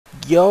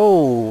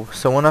Yo!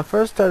 So when I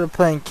first started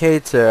playing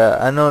Tera,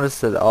 I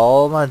noticed that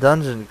all my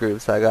dungeon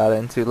groups I got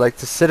into like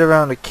to sit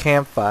around a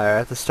campfire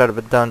at the start of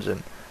a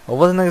dungeon. I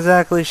wasn't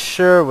exactly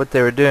sure what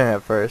they were doing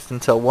at first,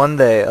 until one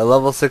day a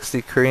level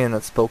 60 Korean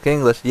that spoke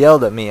English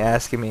yelled at me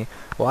asking me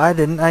why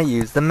didn't I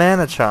use the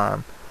mana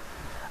charm.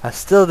 I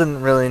still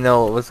didn't really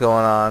know what was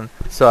going on,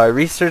 so I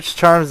researched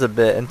charms a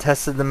bit and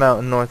tested them out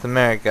in North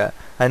America.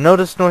 I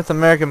noticed North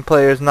American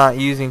players not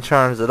using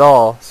charms at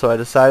all, so I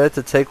decided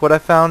to take what I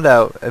found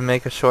out and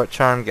make a short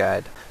charm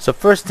guide. So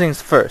first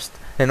things first,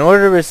 in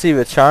order to receive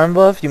a charm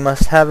buff, you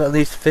must have at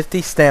least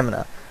 50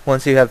 stamina.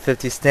 Once you have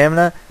 50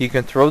 stamina, you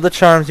can throw the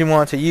charms you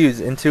want to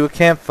use into a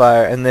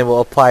campfire and they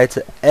will apply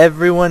to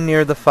everyone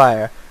near the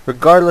fire,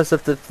 regardless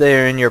if they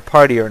are in your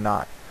party or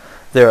not.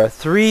 There are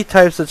 3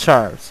 types of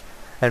charms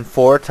and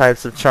 4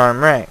 types of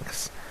charm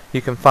ranks.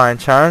 You can find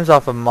charms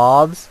off of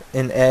mobs,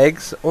 in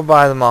eggs, or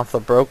buy them off the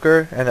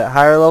broker, and at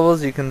higher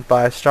levels you can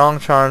buy strong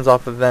charms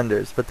off of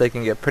vendors, but they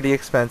can get pretty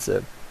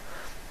expensive.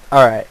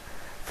 Alright,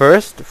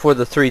 first, for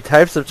the 3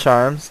 types of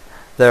charms,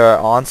 there are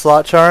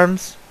onslaught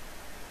charms,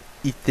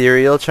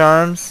 ethereal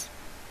charms,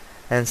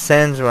 and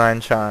sanguine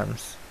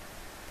charms.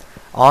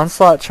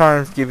 Onslaught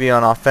charms give you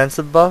an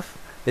offensive buff,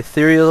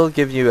 ethereal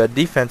give you a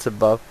defensive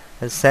buff,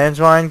 and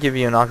sanguine give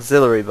you an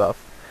auxiliary buff.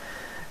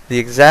 The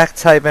exact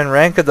type and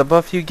rank of the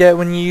buff you get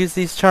when you use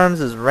these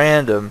charms is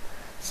random,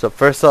 so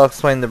first I'll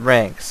explain the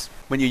ranks.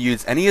 When you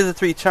use any of the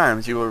 3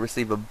 charms, you will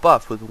receive a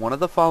buff with one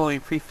of the following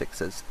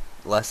prefixes: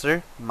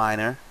 lesser,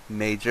 minor,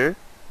 major,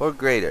 or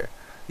greater.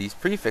 These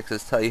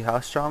prefixes tell you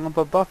how strong of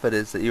a buff it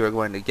is that you are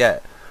going to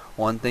get.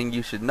 One thing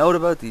you should note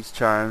about these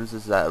charms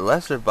is that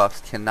lesser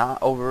buffs cannot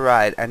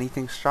override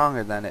anything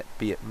stronger than it,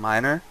 be it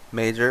minor,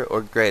 major,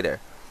 or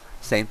greater.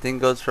 Same thing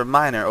goes for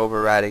minor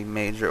overriding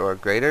major or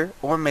greater,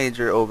 or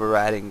major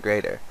overriding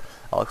greater.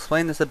 I'll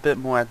explain this a bit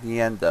more at the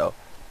end though.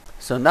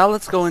 So now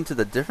let's go into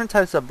the different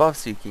types of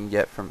buffs you can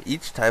get from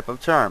each type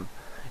of charm.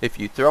 If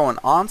you throw an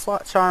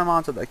onslaught charm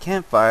onto the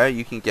campfire,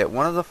 you can get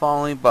one of the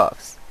following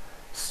buffs: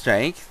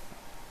 strength,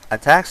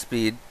 attack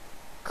speed,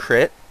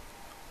 crit,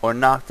 or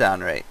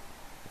knockdown rate.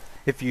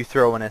 If you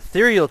throw an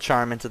ethereal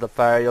charm into the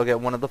fire, you'll get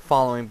one of the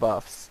following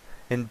buffs: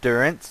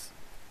 endurance,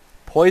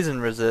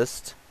 poison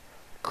resist,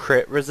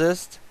 crit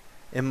resist,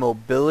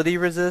 immobility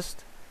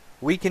resist,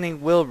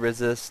 weakening will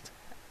resist,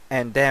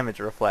 and damage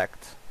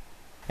reflect.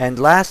 And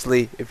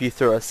lastly, if you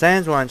throw a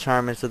sanguine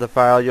charm into the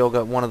fire, you'll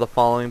get one of the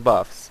following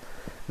buffs: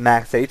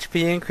 max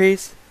HP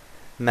increase,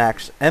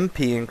 max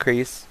MP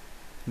increase,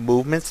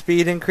 movement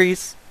speed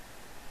increase,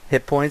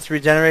 hit points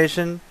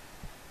regeneration,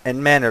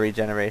 and mana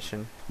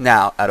regeneration.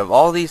 Now, out of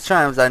all these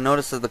charms, I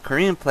noticed that the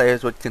Korean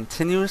players would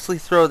continuously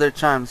throw their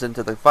charms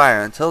into the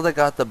fire until they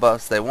got the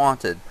buffs they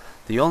wanted.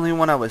 The only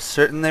one I was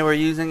certain they were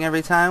using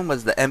every time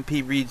was the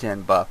MP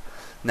regen buff.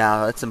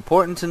 Now, it's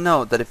important to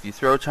note that if you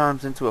throw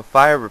charms into a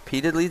fire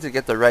repeatedly to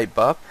get the right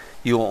buff,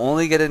 you will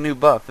only get a new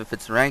buff if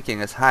its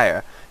ranking is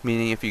higher,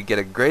 meaning if you get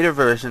a greater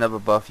version of a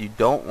buff you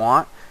don't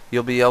want,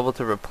 you'll be able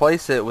to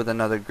replace it with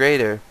another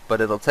greater,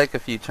 but it'll take a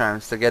few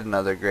charms to get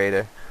another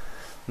greater.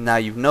 Now,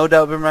 you've no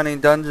doubt been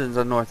running dungeons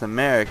in North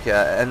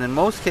America, and in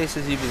most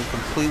cases you've been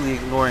completely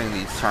ignoring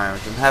these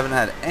charms and haven't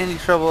had any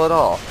trouble at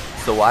all.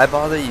 So why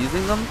bother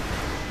using them?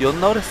 You'll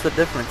notice the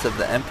difference of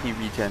the MP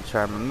regen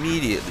charm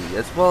immediately,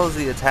 as well as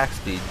the attack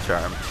speed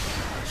charm.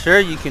 Sure,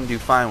 you can do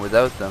fine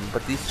without them,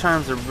 but these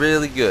charms are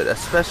really good,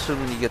 especially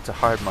when you get to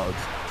hard modes.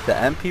 The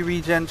MP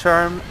regen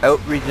charm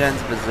out-regens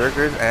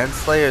Zerkers and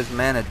Slayer's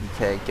mana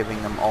decay,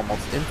 giving them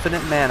almost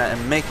infinite mana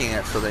and making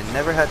it so they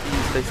never had to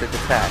use basic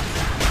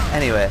attacks.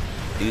 Anyway,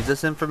 use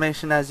this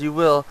information as you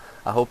will.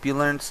 I hope you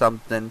learned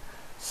something.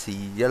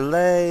 See ya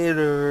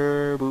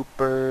later,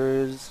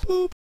 boopers.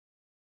 Boop.